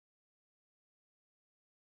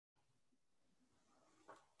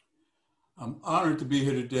I'm honored to be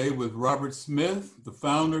here today with Robert Smith, the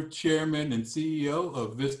founder, chairman, and CEO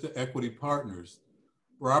of Vista Equity Partners.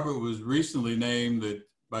 Robert was recently named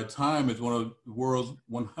by Time as one of the world's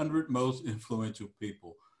 100 most influential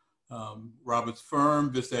people. Robert's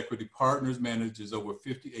firm, Vista Equity Partners, manages over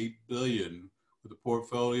 $58 billion with a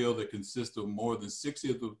portfolio that consists of more than 60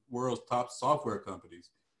 of the world's top software companies.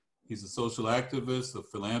 He's a social activist, a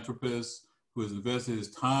philanthropist who has invested his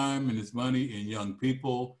time and his money in young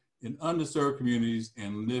people, in underserved communities,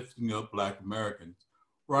 and lifting up Black Americans.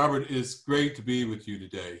 Robert, it's great to be with you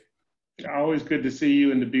today. Always good to see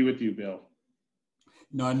you and to be with you, Bill.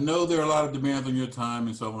 I know there are a lot of demands on your time,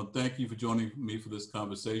 and so I want to thank you for joining me for this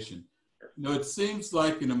conversation. It seems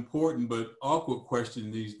like an important but awkward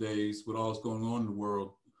question these days with all that's going on in the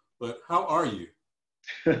world, but how are you?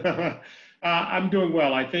 I'm doing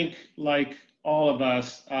well. I think, like all of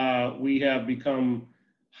us, we have become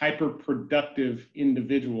hyper-productive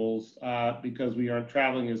individuals because we aren't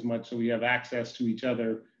traveling as much, so we have access to each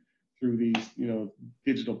other through these,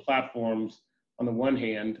 digital platforms on the one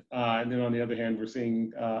hand, and then on the other hand, we're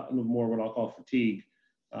seeing a little more what I'll call fatigue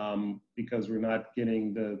because we're not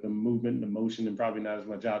getting the movement and the motion and probably not as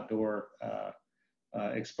much outdoor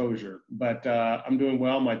exposure. But I'm doing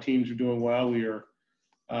well. My teams are doing well. We are,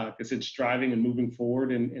 like I said, striving and moving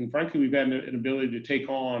forward. And frankly, we've had an ability to take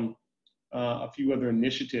on a few other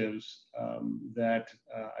initiatives that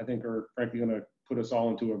I think are frankly going to put us all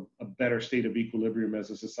into a better state of equilibrium as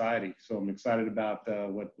a society. So I'm excited about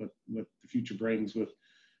what the future brings with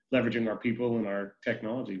leveraging our people and our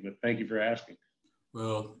technology. But thank you for asking.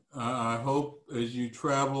 Well, I hope as you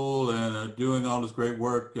travel and are doing all this great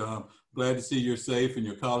work, glad to see you're safe and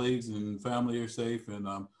your colleagues and family are safe. And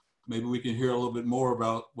maybe we can hear a little bit more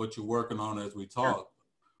about what you're working on as we talk.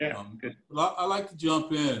 Yeah, good. I like to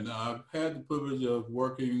jump in. I've had the privilege of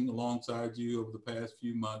working alongside you over the past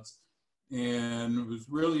few months and was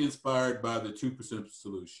really inspired by the 2%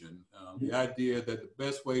 solution. The idea that the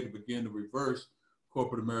best way to begin to reverse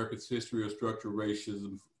corporate America's history of structural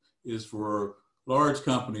racism is for large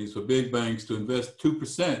companies, for big banks to invest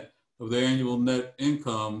 2% of their annual net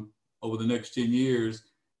income over the next 10 years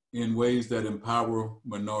in ways that empower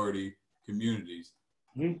minority communities.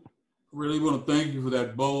 Mm-hmm. Really want to thank you for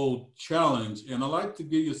that bold challenge. And I'd like to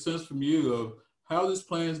get a sense from you of how this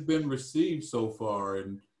plan has been received so far.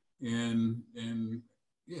 And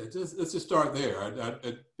yeah, let's just start there.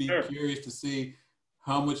 I'd be curious to see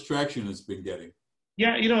how much traction it's been getting.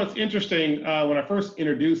 Yeah, it's interesting. When I first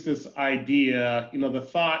introduced this idea, the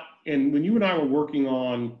thought, and when you and I were working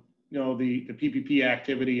on, the PPP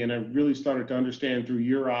activity, and I really started to understand through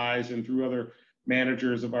your eyes and through other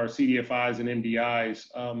managers of our CDFIs and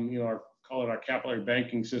MDIs, call it our capillary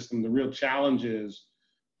banking system, the real challenges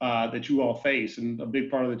that you all face. And a big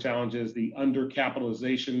part of the challenge is the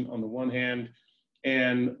undercapitalization on the one hand,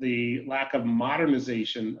 and the lack of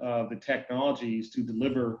modernization of the technologies to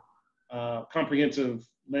deliver comprehensive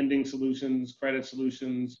lending solutions, credit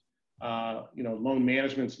solutions, loan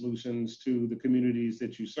management solutions to the communities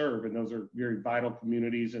that you serve. And those are very vital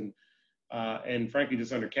communities and frankly,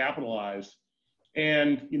 just undercapitalized.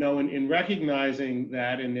 And, in recognizing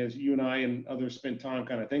that, and as you and I and others spent time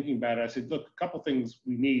kind of thinking about it, I said, look, a couple things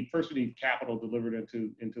we need. First, we need capital delivered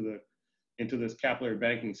into this capillary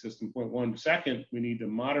banking system, point one. Second, we need to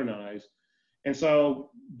modernize. And so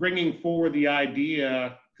bringing forward the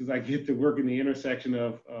idea, because I get to work in the intersection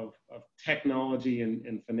of technology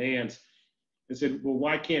and finance, I said, well,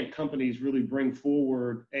 why can't companies really bring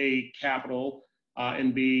forward A, capital,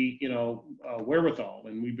 and B, wherewithal?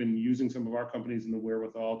 And we've been using some of our companies in the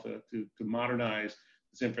wherewithal to modernize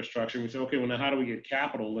this infrastructure. And we said, okay, well, now how do we get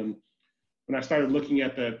capital? And when I started looking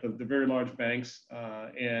at the very large banks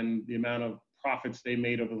and the amount of profits they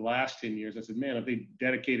made over the last 10 years, I said, man, if they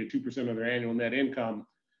dedicated 2% of their annual net income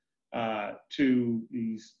to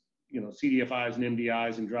these, CDFIs and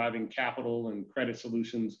MDIs and driving capital and credit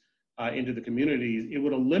solutions into the communities, it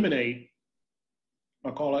would eliminate,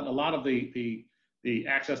 I'll call it, a lot of the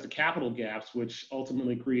access to capital gaps, which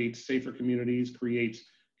ultimately creates safer communities, creates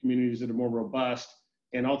communities that are more robust,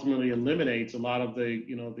 and ultimately eliminates a lot of the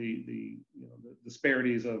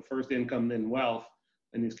disparities of first income, then wealth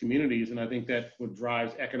in these communities. And I think that's what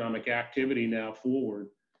drives economic activity now forward,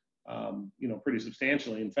 pretty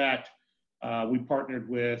substantially. In fact, we partnered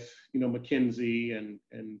with, McKinsey and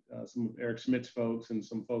some of Eric Schmidt's folks and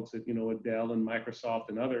some folks at, at Dell and Microsoft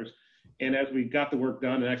and others. And as we got the work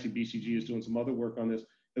done, and actually BCG is doing some other work on this,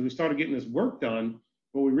 as we started getting this work done,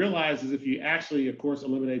 what we realized is if you actually, of course,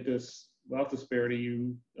 eliminate this wealth disparity,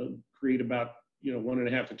 you create about,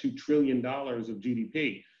 $1.5 to $2 trillion of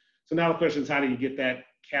GDP. So now the question is, how do you get that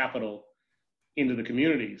capital into the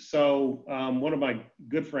community. So one of my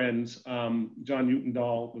good friends, John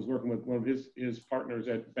Utendahl, was working with one of his partners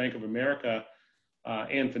at Bank of America,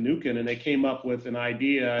 Ann Finucane, and they came up with an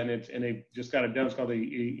idea, and they just got it done. It's called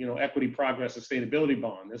the Equity Progress Sustainability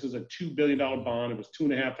Bond. This is a $2 billion bond. It was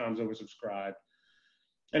 2.5 times oversubscribed.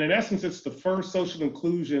 And in essence, it's the first social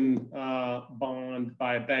inclusion bond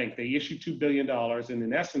by a bank. They issue $2 billion, and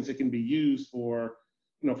in essence, it can be used for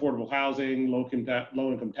affordable housing,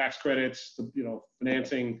 low-income tax credits,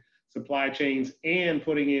 financing supply chains, and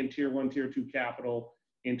putting in tier 1, tier 2 capital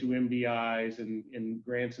into MDIs and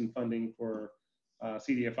grants and funding for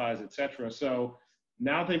CDFIs, et cetera. So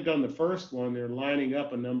now they've done the first one, they're lining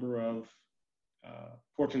up a number of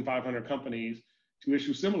Fortune 500 companies to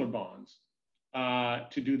issue similar bonds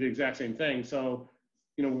to do the exact same thing. So,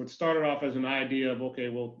 what started off as an idea of, okay,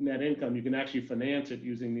 well, net income, you can actually finance it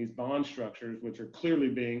using these bond structures, which are clearly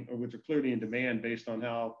in demand based on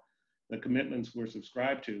how the commitments were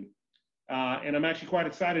subscribed to. And I'm actually quite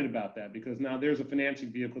excited about that, because now there's a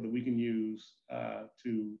financing vehicle that we can use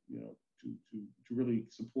to really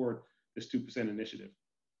support this 2% initiative.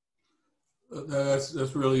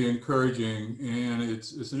 That's really encouraging, and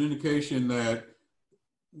it's an indication that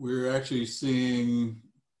we're actually seeing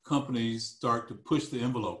companies start to push the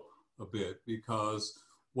envelope a bit, because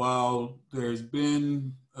while there's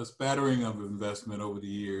been a spattering of investment over the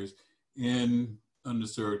years in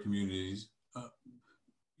underserved communities,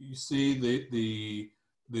 you see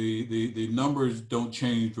the numbers don't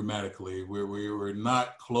change dramatically. We're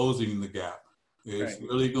not closing the gap. It's right.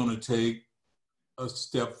 really going to take a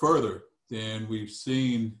step further than we've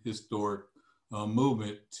seen historic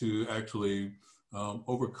movement to actually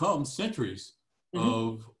overcome centuries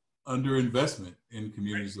of underinvestment in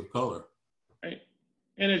communities of color. Right.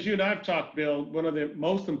 And as you and I've talked, Bill, one of the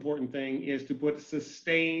most important thing is to put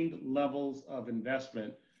sustained levels of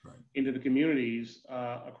investment into the communities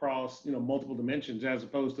across multiple dimensions, as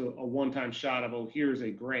opposed to a one-time shot of, oh, here's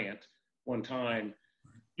a grant one time.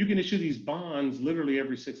 You can issue these bonds literally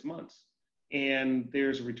every 6 months, and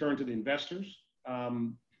there's a return to the investors.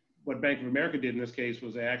 What Bank of America did in this case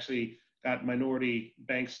was they actually got minority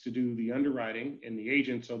banks to do the underwriting and the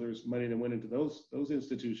agent, so there's money that went into those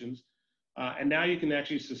institutions. And now you can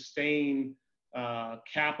actually sustain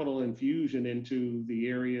capital infusion into the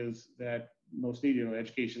areas that most need,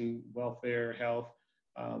 education, welfare, health,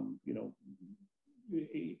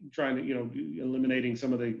 trying to, eliminating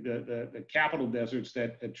some of the capital deserts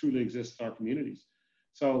that truly exist in our communities.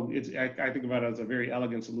 So I think about it as a very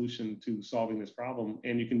elegant solution to solving this problem,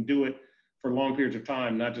 and you can do it for long periods of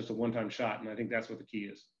time, not just a one-time shot. And I think that's what the key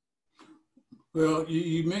is. Well,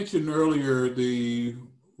 you mentioned earlier the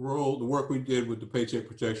work we did with the Paycheck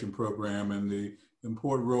Protection Program, and the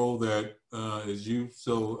important role that, as you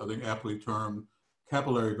so I think aptly termed,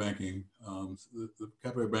 capillary banking, the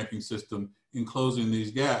capillary banking system in closing these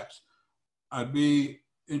gaps. I'd be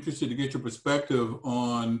interested to get your perspective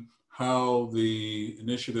on how the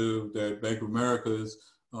initiative that Bank of America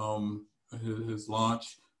has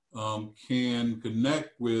launched can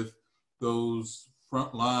connect with those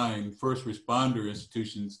frontline first responder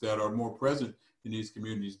institutions that are more present in these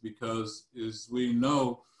communities, because as we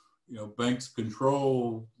know, banks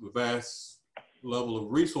control the vast level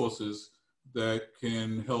of resources that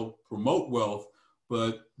can help promote wealth,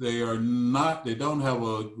 but they don't have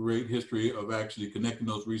a great history of actually connecting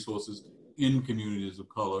those resources in communities of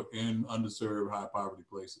color, in underserved, high poverty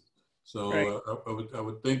places. So I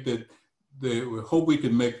would think that we hope we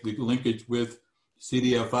can make the linkage with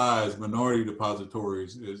CDFIs, minority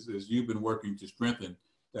depositories, as you've been working to strengthen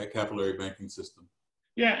that capillary banking system.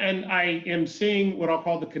 Yeah, and I am seeing what I'll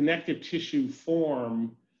call the connective tissue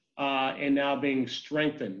form and now being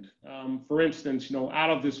strengthened. For instance, out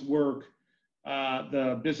of this work,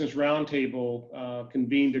 the Business Roundtable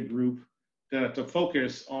convened a group to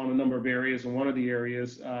focus on a number of areas. And one of the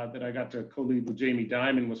areas that I got to co-lead with Jamie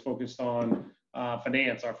Dimon was focused on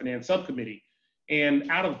finance, our finance subcommittee. And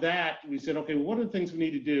out of that, we said, okay, what are the things we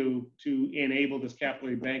need to do to enable this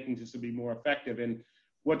capillary banking system to be more effective? And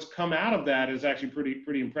what's come out of that is actually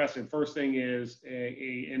pretty impressive. First thing is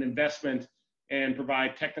an investment and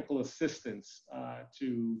provide technical assistance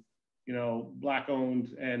to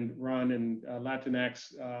Black-owned and run and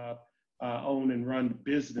Latinx own and run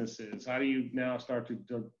businesses. How do you now start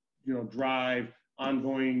to drive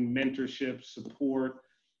ongoing mentorship, support?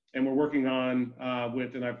 And we're working on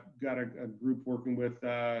and I've got a group working with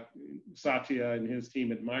Satya and his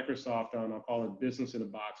team at Microsoft on, I'll call it Business in a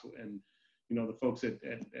Box, and the folks at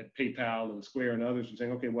PayPal and Square and others are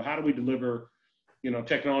saying, okay, well, how do we deliver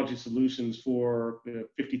technology solutions for the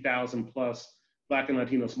 50,000 plus Black and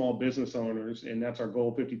Latino small business owners, and that's our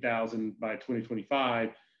goal, 50,000 by 2025,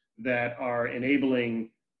 that are enabling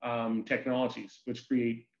technologies which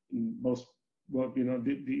create most, well,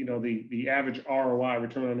 the average ROI,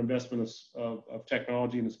 return on investment of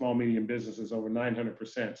technology in the small medium business is over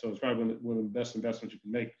 900%. So it's probably one of the best investments you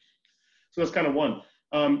can make. So that's kind of one.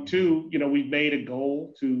 Two, we've made a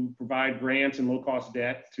goal to provide grants and low-cost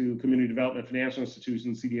debt to community development financial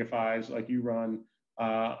institutions, CDFIs, like you run,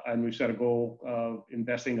 and we've set a goal of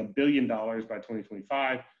investing $1 billion by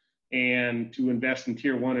 2025, and to invest in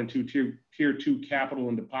tier 1 and tier 2 capital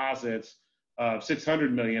and deposits of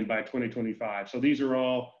 $600 million by 2025. So these are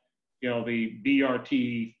all, the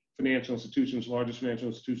BRT financial institutions, largest financial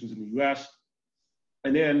institutions in the U.S.,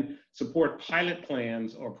 and then support pilot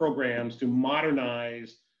plans or programs to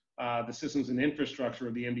modernize the systems and infrastructure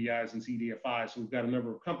of the MDIs and CDFIs. So we've got a number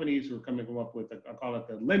of companies who are coming up with, I call it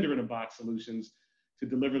the lender-in-a-box solutions, to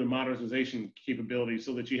deliver the modernization capabilities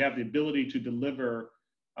so that you have the ability to deliver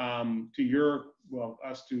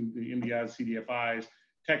us to the MDIs, CDFIs,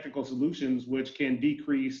 technical solutions which can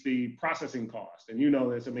decrease the processing cost. And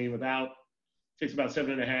this, it takes about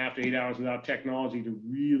 7.5 to 8 hours without technology to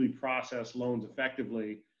really process loans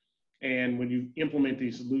effectively. And when you implement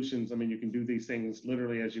these solutions, you can do these things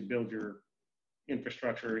literally as you build your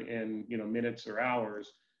infrastructure in minutes or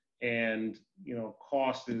hours. And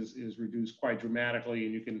cost is reduced quite dramatically,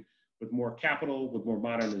 and you can, with more capital, with more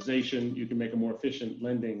modernization, you can make a more efficient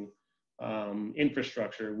lending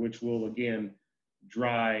infrastructure, which will again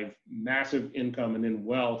drive massive income and then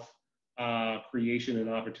wealth creation and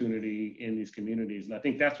opportunity in these communities. And I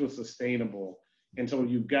think that's what's sustainable. And so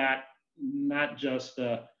you've got not just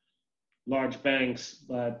large banks,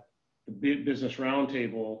 but the business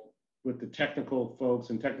roundtable with the technical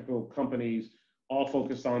folks and technical companies all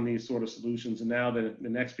focused on these sort of solutions. And now the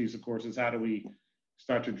next piece, of course, is how do we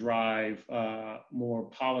start to drive more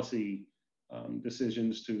policy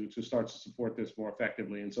decisions to start to support this more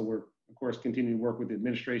effectively. And so we're, of course, continuing to work with the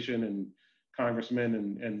administration and congressmen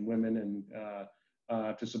and women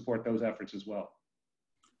and to support those efforts as well.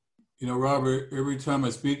 Robert, every time I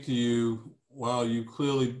speak to you, while you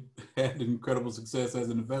clearly had incredible success as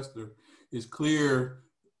an investor, it's clear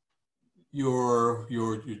your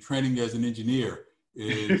training as an engineer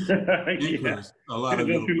is a lot of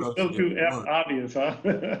your approach. Too obvious, huh?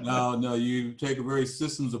 No, you take a very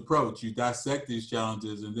systems approach. You dissect these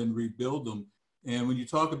challenges and then rebuild them. And when you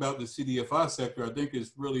talk about the CDFI sector, I think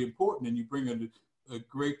it's really important, and you bring a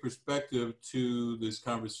great perspective to this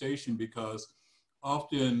conversation, because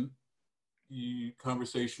often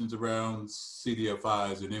conversations around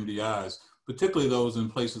CDFIs and MDIs, particularly those in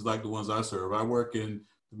places like the ones I serve. I work in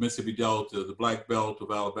the Mississippi Delta, the Black Belt of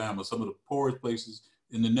Alabama, some of the poorest places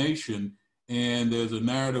in the nation, and there's a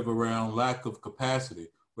narrative around lack of capacity.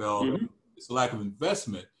 Well, it's a lack of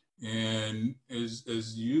investment. And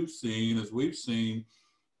as you've seen, as we've seen,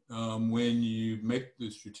 when you make the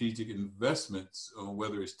strategic investments,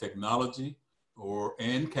 whether it's technology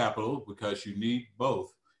and capital, because you need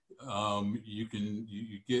both,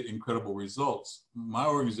 you get incredible results. My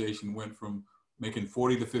organization went from making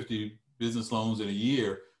 40 to 50 business loans in a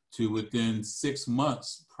year to within 6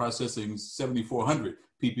 months processing 7,400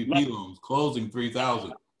 PPP loans, closing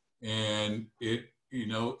 3,000, and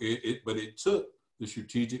but it took the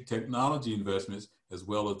strategic technology investments as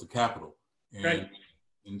well as the capital. And, right.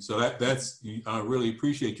 And so that's I really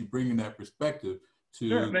appreciate you bringing that perspective to.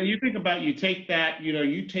 Sure. Now you think about, you take that,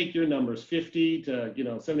 you take your numbers 50 to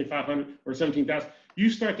 7,500 or 17,000.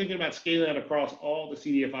 You start thinking about scaling that across all the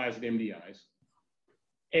CDFIs and MDIs,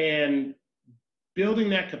 and building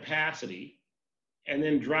that capacity, and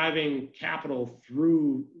then driving capital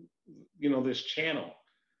through this channel.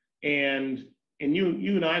 And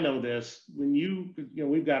you and I know this, when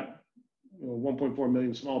we've got 1.4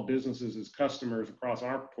 million small businesses as customers across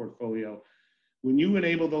our portfolio. When you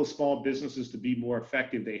enable those small businesses to be more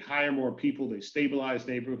effective, they hire more people, they stabilize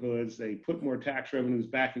neighborhoods, they put more tax revenues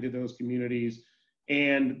back into those communities,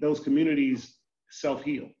 and those communities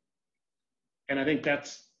self-heal. And I think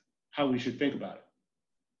that's how we should think about it.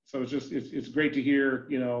 So it's great to hear,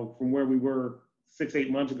 from where we were 6-8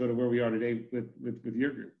 months ago to where we are today with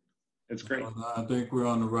your group. It's great. I think we're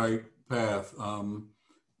on the right path.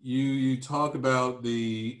 You talk about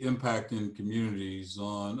the impact in communities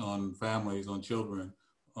on families, on children,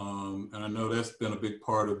 and I know that's been a big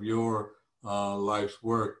part of your life's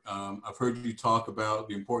work. I've heard you talk about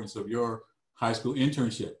the importance of your high school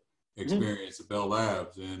internship experience at Bell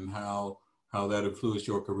Labs, and how that influenced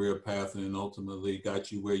your career path and ultimately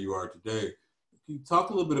got you where you are today. Can you talk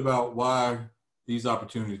a little bit about why these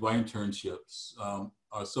opportunities, why internships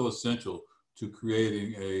are so essential to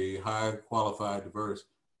creating a high qualified, diverse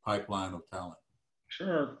pipeline of talent?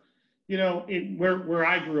 Sure. You know, where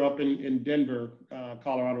I grew up in Denver,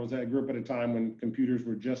 Colorado, I grew up at a time when computers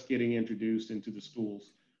were just getting introduced into the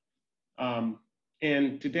schools.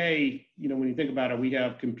 And today, you know, when you think about it, we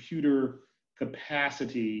have computer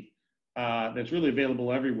capacity that's really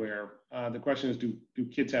available everywhere. The question is, do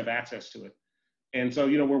kids have access to it? And so,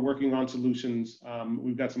 you know, we're working on solutions.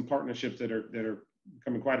 We've got some partnerships that are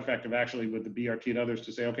becoming quite effective, actually, with the BRT and others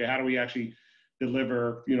to say, okay, how do we actually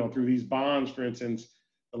deliver, you know, through these bonds, for instance,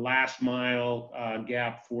 the last mile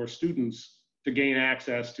gap for students to gain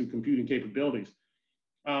access to computing capabilities.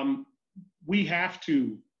 We have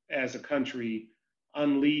to, as a country,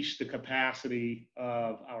 unleash the capacity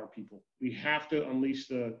of our people. We have to unleash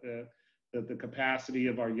the capacity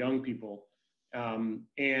of our young people.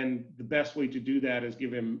 And the best way to do that is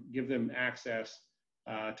give them access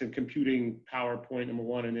to computing power, point number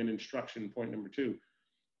one, and then instruction, point number two.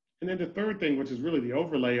 And then the third thing, which is really the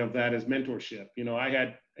overlay of that, is mentorship. You know, I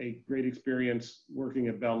had a great experience working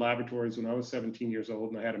at Bell Laboratories when I was 17 years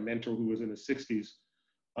old, and I had a mentor who was in his 60s.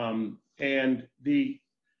 And the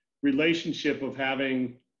relationship of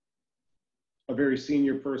having a very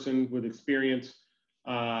senior person with experience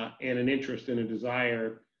and an interest and a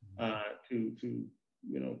desire to if you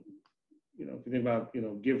think about,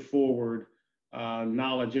 give forward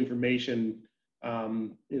knowledge, information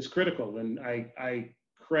is critical. And I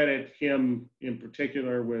credit him in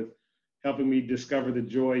particular with helping me discover the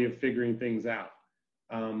joy of figuring things out,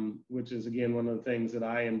 which is, again, one of the things that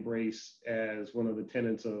I embrace as one of the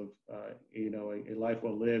tenets of, a life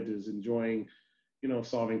well lived, is enjoying,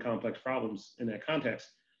 solving complex problems in that context.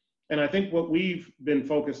 And I think what we've been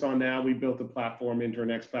focused on now, we built a platform,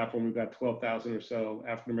 InternX platform. We've got 12,000 or so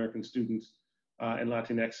African-American students and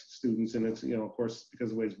Latinx students. And it's, of course,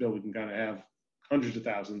 because of the way it's built, we can kind of have hundreds of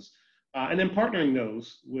thousands. And then partnering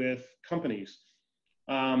those with companies.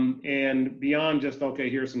 And beyond just, okay,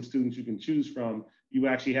 here are some students you can choose from, you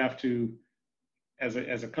actually have to, as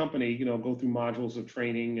a company, go through modules of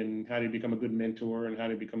training and how to become a good mentor and how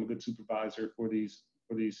to become a good supervisor for these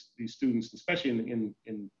students, especially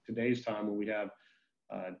in today's time when we have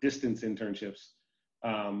distance internships.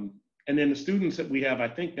 And then the students that we have, I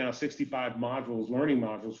think now 65 modules, learning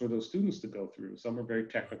modules for those students to go through. Some are very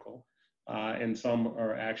technical and some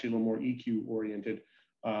are actually a little more EQ oriented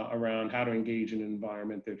around how to engage in an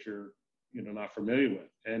environment that you're not familiar with.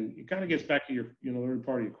 And it kind of gets back to your third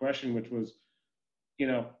part of your question, which was,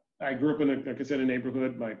 I grew up in, like I said, a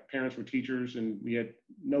neighborhood. My parents were teachers, and we had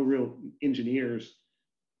no real engineers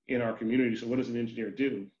in our community. So what does an engineer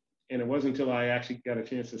do? And it wasn't until I actually got a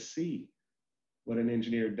chance to see what an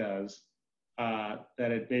engineer does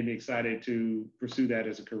that it made me excited to pursue that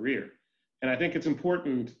as a career. And I think it's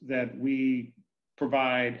important that we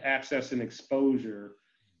provide access and exposure,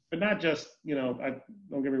 but not just,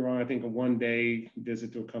 don't get me wrong, I think a one-day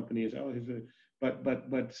visit to a company is,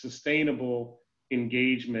 but sustainable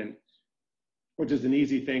engagement, which is an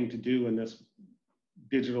easy thing to do in this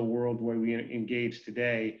digital world where we engage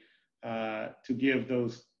today, to give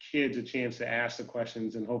those kids a chance to ask the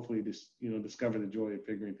questions and hopefully discover the joy of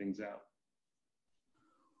figuring things out.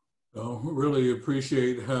 Well, really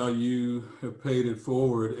appreciate how you have paid it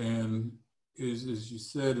forward. And as you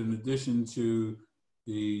said, in addition to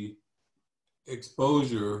the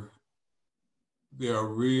exposure, there are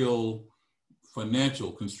real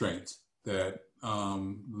financial constraints that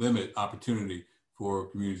limit opportunity for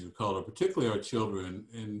communities of color, particularly our children.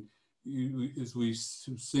 And as we've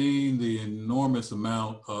seen the enormous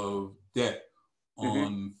amount of debt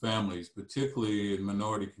on families, particularly in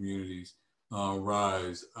minority communities,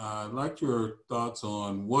 rise. I'd like your thoughts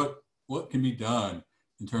on what can be done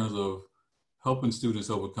in terms of helping students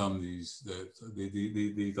overcome these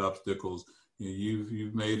obstacles.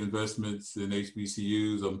 You've made investments in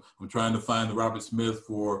HBCUs. I'm trying to find the Robert Smith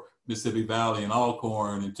for Mississippi Valley and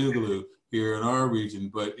Alcorn and Tougaloo here in our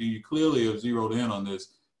region, but you clearly have zeroed in on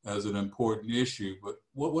this as an important issue. But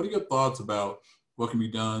what are your thoughts about what can be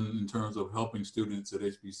done in terms of helping students at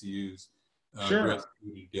HBCUs address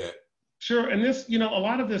student debt? Sure, and this, a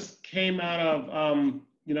lot of this came out of,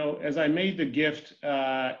 as I made the gift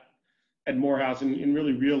at Morehouse and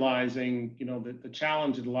really realizing, the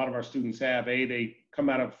challenge that a lot of our students have. They come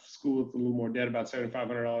out of school with a little more debt, about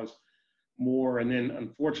 $7,500 more, and then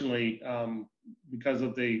unfortunately, because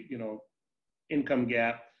of the, income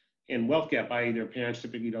gap and wealth gap, i.e. their parents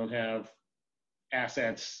typically don't have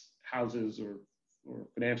assets, houses, or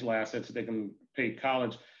financial assets that they can pay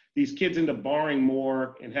college. These kids end up borrowing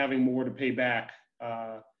more and having more to pay back,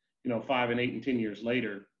 5 and 8 and 10 years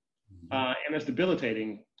later. and it's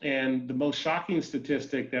debilitating. And the most shocking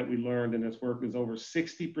statistic that we learned in this work is over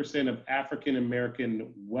 60% of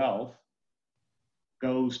African-American wealth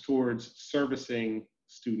goes towards servicing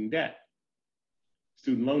student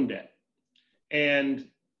loan debt, and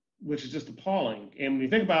which is just appalling. And when you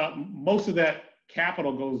think about it, most of that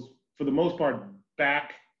capital goes, for the most part,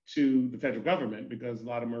 back to the federal government, because a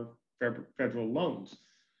lot of them are federal loans,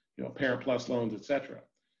 Parent Plus loans, et cetera.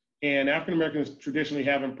 And African Americans traditionally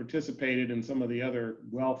haven't participated in some of the other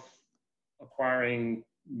wealth acquiring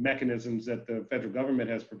mechanisms that the federal government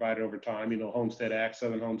has provided over time, Homestead Act,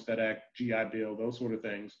 Southern Homestead Act, GI Bill, those sort of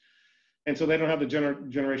things. And so they don't have the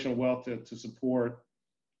generational wealth to support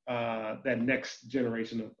that next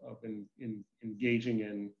generation of engaging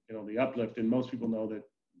in, the uplift. And most people know that,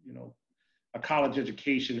 a college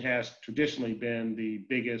education has traditionally been the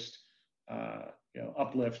biggest,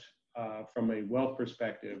 uplift from a wealth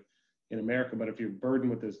perspective in America. But if you're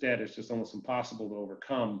burdened with this debt, it's just almost impossible to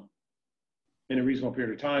overcome in a reasonable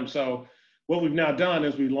period of time. So what we've now done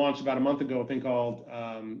is we launched about a month ago a thing called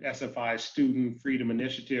SFI Student Freedom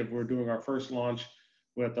Initiative. We're doing our first launch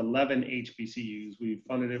with 11 HBCUs. We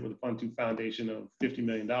funded it with a Fund 2 foundation of $50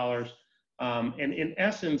 million. And in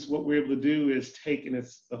essence, what we're able to do is take, and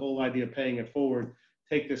it's the whole idea of paying it forward,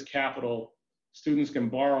 take this capital, students can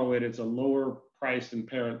borrow it. It's a lower price than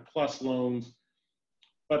Parent Plus loans,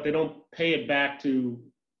 but they don't pay it back to,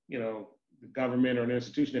 the government or an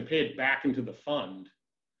institution. They pay it back into the fund.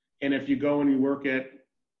 And if you go and you work at,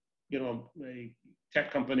 a tech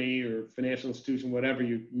company or financial institution, whatever,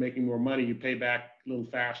 you're making more money, you pay back a little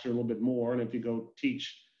faster, a little bit more. And if you go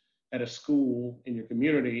teach at a school in your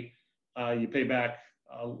community, you pay back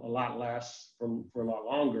a lot less for a lot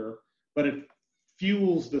longer, but it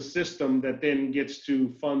fuels the system that then gets to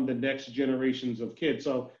fund the next generations of kids.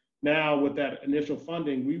 So now with that initial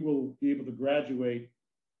funding, we will be able to graduate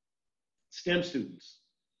STEM students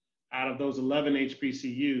out of those 11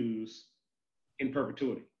 HBCUs in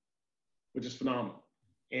perpetuity, which is phenomenal.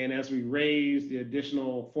 And as we raise the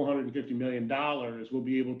additional $450 million, we'll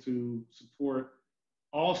be able to support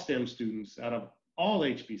all STEM students out of all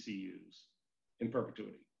HBCUs in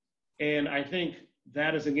perpetuity. And I think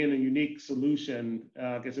that is, again, a unique solution.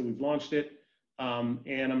 Like I said, we've launched it,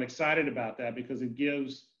 and I'm excited about that because it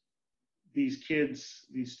gives these kids,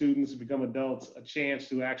 these students who become adults, a chance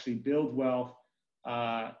to actually build wealth,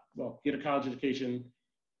 get a college education,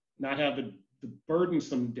 not have the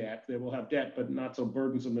burdensome debt. They will have debt, but not so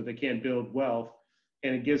burdensome that they can't build wealth.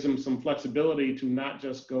 And it gives them some flexibility to not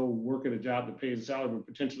just go work at a job that pays a salary, but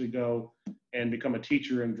potentially go and become a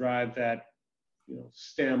teacher and drive that,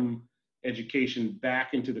 STEM education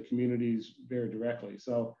back into the communities very directly.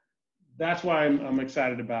 So that's why I'm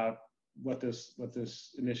excited about what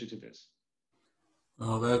this initiative is.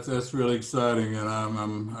 Oh, that's really exciting,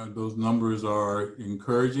 and those numbers are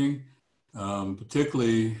encouraging,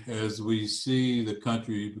 particularly as we see the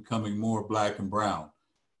country becoming more Black and brown.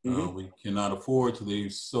 We cannot afford to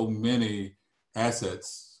leave so many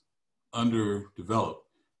assets underdeveloped,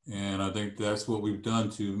 and I think that's what we've done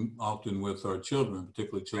too often with our children,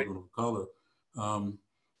 particularly children of color.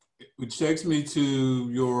 Which takes me to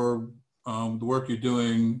your the work you're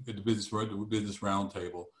doing at the Business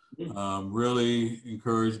Roundtable. Really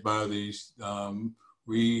encouraged by the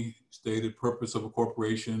restated purpose of a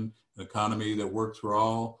corporation, an economy that works for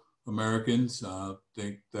all Americans. I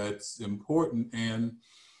think that's important. And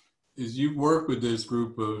as you work with this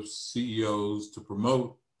group of CEOs to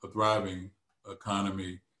promote a thriving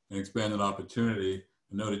economy and expanded opportunity,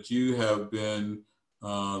 I know that you have been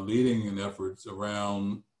leading in efforts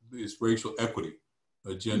around this racial equity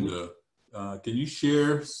agenda. Can you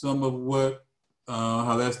share some of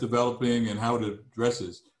how that's developing and how it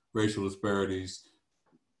addresses racial disparities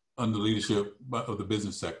under leadership of the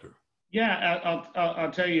business sector? Yeah,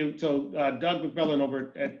 I'll tell you. So Doug McMillan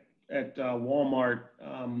over at Walmart,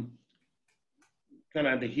 kind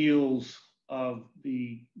of at the heels of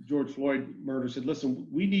the George Floyd murder, said, listen,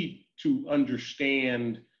 we need to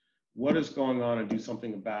understand what is going on and do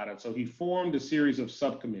something about it. So he formed a series of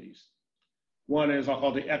subcommittees. One is, I'll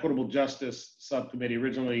call the Equitable Justice Subcommittee.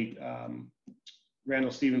 Originally,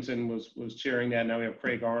 Randall Stevenson was chairing that. Now we have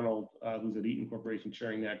Craig Arnold, who's at Eaton Corporation,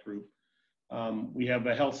 chairing that group. We have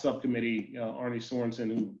a Health Subcommittee. Arnie Sorensen,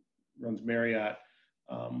 who runs Marriott,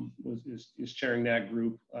 is chairing that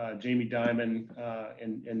group. Jamie Dimon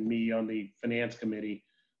and me on the Finance Committee.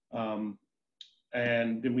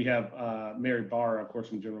 And then we have Mary Barr, of course,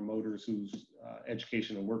 from General Motors, who's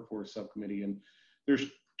Education and Workforce Subcommittee. And there's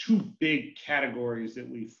two big categories that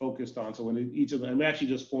we focused on. So when each of them, we actually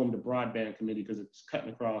just formed a broadband committee because it's cutting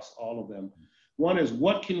across all of them. One is,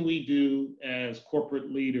 what can we do as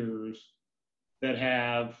corporate leaders that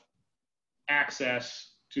have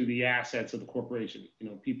access to the assets of the corporation? You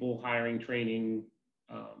know, people, hiring, training,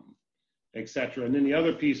 et cetera. And then the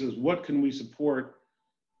other piece is, what can we support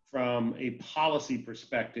from a policy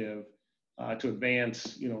perspective to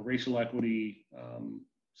advance, you know, racial equity,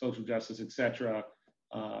 social justice, et cetera,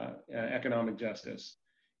 economic justice.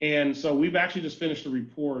 And so we've actually just finished the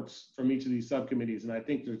reports from each of these subcommittees, and I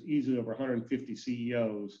think there's easily over 150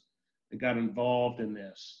 CEOs that got involved in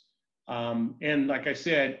this. And like I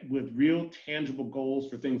said, with real tangible goals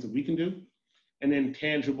for things that we can do, and then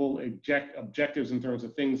tangible objectives in terms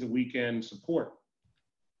of things that we can support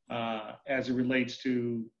as it relates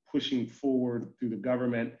to pushing forward through the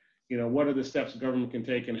government. You know, what are the steps the government can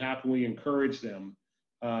take, and how can we encourage them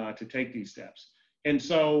to take these steps? And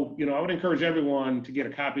so, you know, I would encourage everyone to get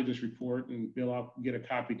a copy of this report, and Bill, I'll get a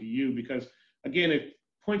copy to you, because again, it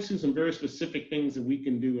points to some very specific things that we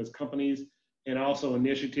can do as companies, and also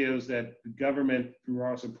initiatives that the government, through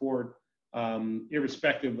our support,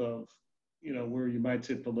 irrespective of, you know, where you might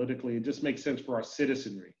sit politically, it just makes sense for our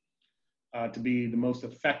citizenry to be the most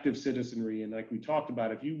effective citizenry. And like we talked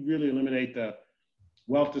about, if you really eliminate the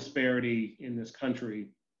wealth disparity in this country,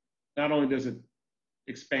 not only does it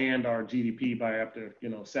expand our GDP by up to, you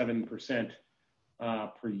know, 7%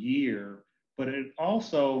 per year, but it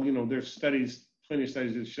also, you know, there's studies, plenty of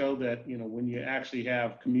studies that show that, you know, when you actually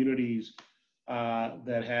have communities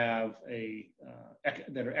that have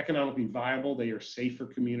that are economically viable, they are safer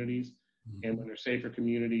communities. Mm-hmm. And when they're safer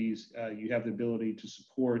communities, you have the ability to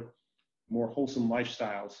support more wholesome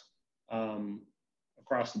lifestyles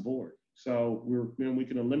across the board. So we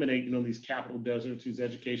can eliminate, you know, these capital deserts, these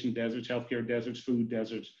education deserts, healthcare deserts, food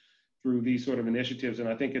deserts, through these sort of initiatives. And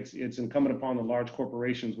I think it's incumbent upon the large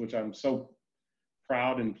corporations, which I'm so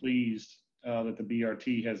proud and pleased that the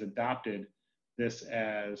BRT has adopted this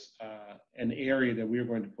as an area that we're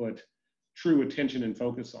going to put true attention and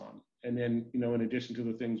focus on. And then, you know, in addition to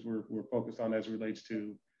the things we're focused on as it relates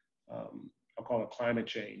to, I'll call it climate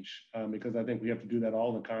change, because I think we have to do that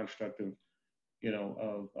all in the construct of, you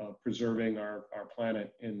know, of preserving our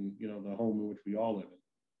planet and, you know, the home in which we all live in.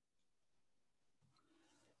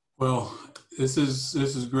 Well, this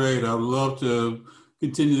is great. I would love to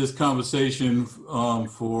continue this conversation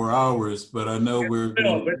for hours, but I know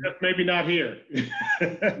but maybe not here.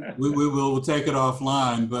 we'll take it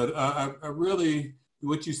offline. But I really,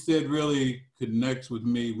 what you said really connects with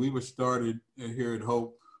me. We were started here at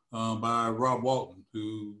Hope by Rob Walton,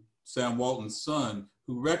 Sam Walton's son,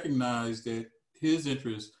 who recognized that his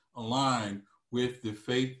interests align with the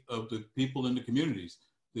faith of the people in the communities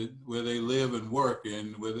where they live and work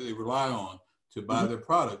and where they rely on to buy their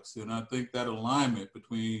products. And I think that alignment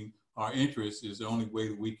between our interests is the only way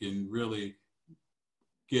that we can really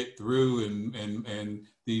get through and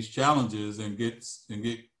these challenges and get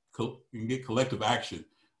collective action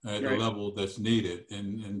at the level that's needed.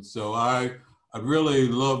 And so I really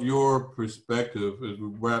love your perspective as we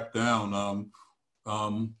wrap down.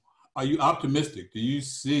 Are you optimistic? Do you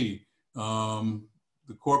see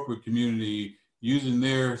the corporate community using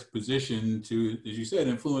their position to, as you said,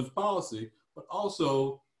 influence policy, but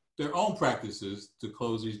also their own practices to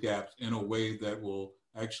close these gaps in a way that will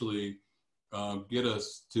actually get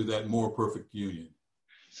us to that more perfect union?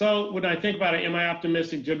 So when I think about it, am I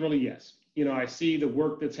optimistic? Generally, yes. You know, I see the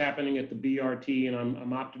work that's happening at the BRT, and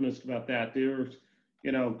I'm optimistic about that. There's,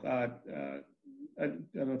 you know, I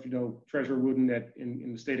don't know if you know Treasurer Wooden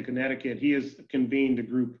in the state of Connecticut. He has convened a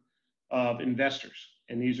group of investors,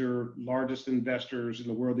 and these are largest investors in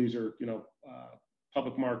the world. These are, you know,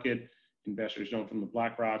 public market investors, you know, from the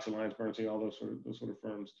BlackRocks, AllianceBernstein, all those sort of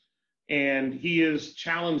firms. And he has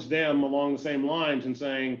challenged them along the same lines and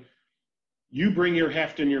saying, you bring your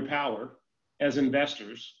heft and your power as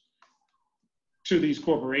investors to these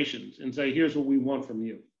corporations and say, here's what we want from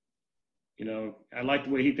you. You know, I like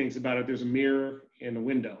the way he thinks about it. There's a mirror and a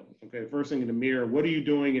window. Okay, the first thing in the mirror, what are you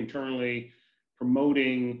doing internally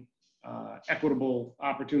promoting equitable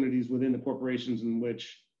opportunities within the corporations in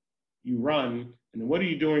which you run? And then what are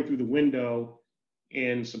you doing through the window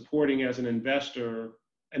in supporting as an investor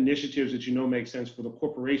initiatives that you know make sense for the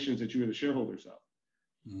corporations that you're the shareholders of?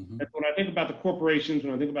 Mm-hmm. And when I think about the corporations,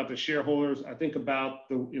 when I think about the shareholders, I think about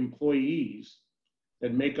the employees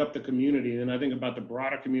that make up the community. And I think about the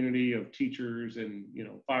broader community of teachers and, you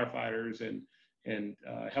know, firefighters and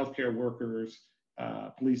healthcare workers,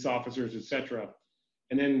 police officers, et cetera.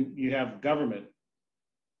 And then you have government.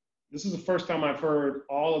 This is the first time I've heard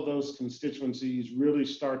all of those constituencies really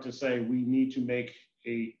start to say, we need to make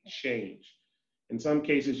a change. In some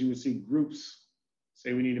cases, you would see groups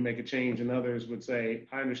say we need to make a change, and others would say,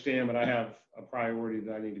 I understand, but I have a priority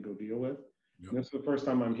that I need to go deal with. Yep. And this is the first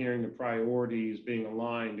time I'm hearing the priorities being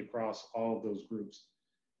aligned across all of those groups.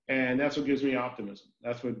 And that's what gives me optimism.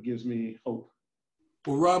 That's what gives me hope.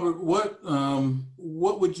 Well, Robert,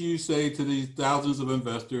 what would you say to these thousands of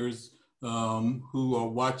investors who are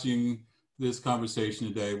watching this conversation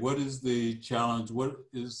today? What is the challenge? What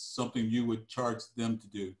is something you would charge them to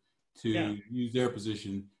do to use their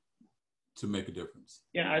position to make a difference?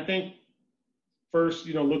 Yeah, I think first,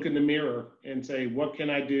 look in the mirror and say, what can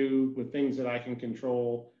I do with things that I can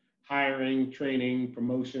control? Hiring, training,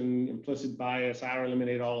 promotion, implicit bias, how to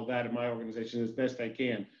eliminate all of that in my organization as best I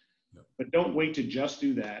can. Yep. But don't wait to just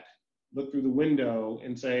do that. Look through the window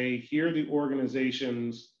and say, here are the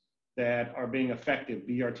organizations that are being effective.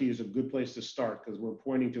 BRT is a good place to start because we're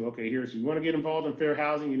pointing to, okay, here's, you want to get involved in fair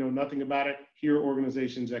housing, you know nothing about it, here are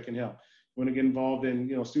organizations that can help. You want to get involved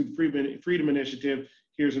in, student freedom initiative,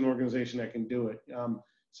 here's an organization that can do it.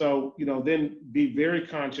 So, then be very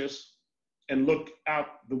conscious and look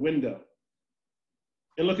out the window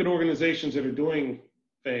and look at organizations that are doing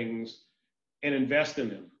things and invest in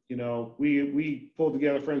them. We pulled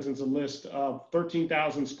together, for instance, a list of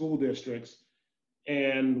 13,000 school districts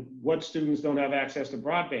and what students don't have access to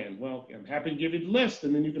broadband. Well, I'm happy to give you the list,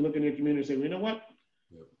 and then you can look in your community and say, well, you know what?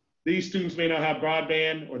 Yep. These students may not have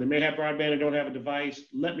broadband, or they may have broadband and don't have a device.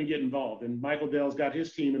 Let me get involved. And Michael Dell's got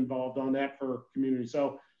his team involved on that for community.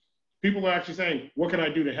 So people are actually saying, what can I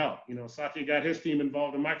do to help? Satya got his team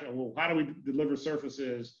involved in Michael. Well, how do we deliver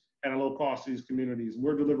services at a low cost to these communities?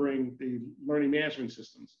 We're delivering the learning management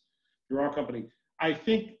systems through our company. I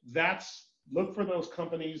think look for those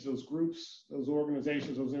companies, those groups, those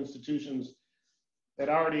organizations, those institutions that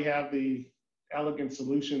already have the elegant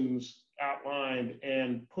solutions outlined,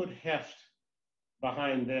 and put heft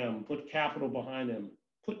behind them, put capital behind them,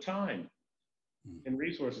 put time and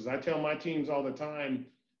resources. I tell my teams all the time,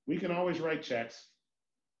 we can always write checks,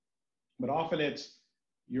 but often it's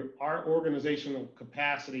our organizational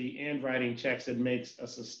capacity and writing checks that makes a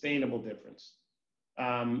sustainable difference.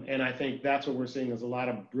 And I think that's what we're seeing is a lot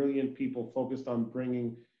of brilliant people focused on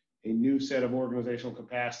bringing a new set of organizational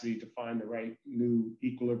capacity to find the right new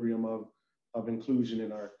equilibrium of inclusion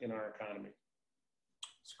in our economy.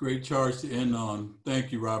 It's a great charge to end on.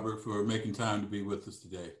 Thank you, Robert, for making time to be with us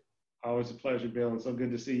today. Always a pleasure, Bill, and so good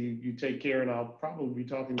to see you. You take care, and I'll probably be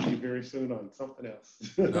talking to you very soon on something else.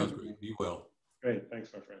 Sounds great. Be well. Great. Thanks,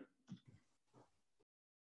 my friend.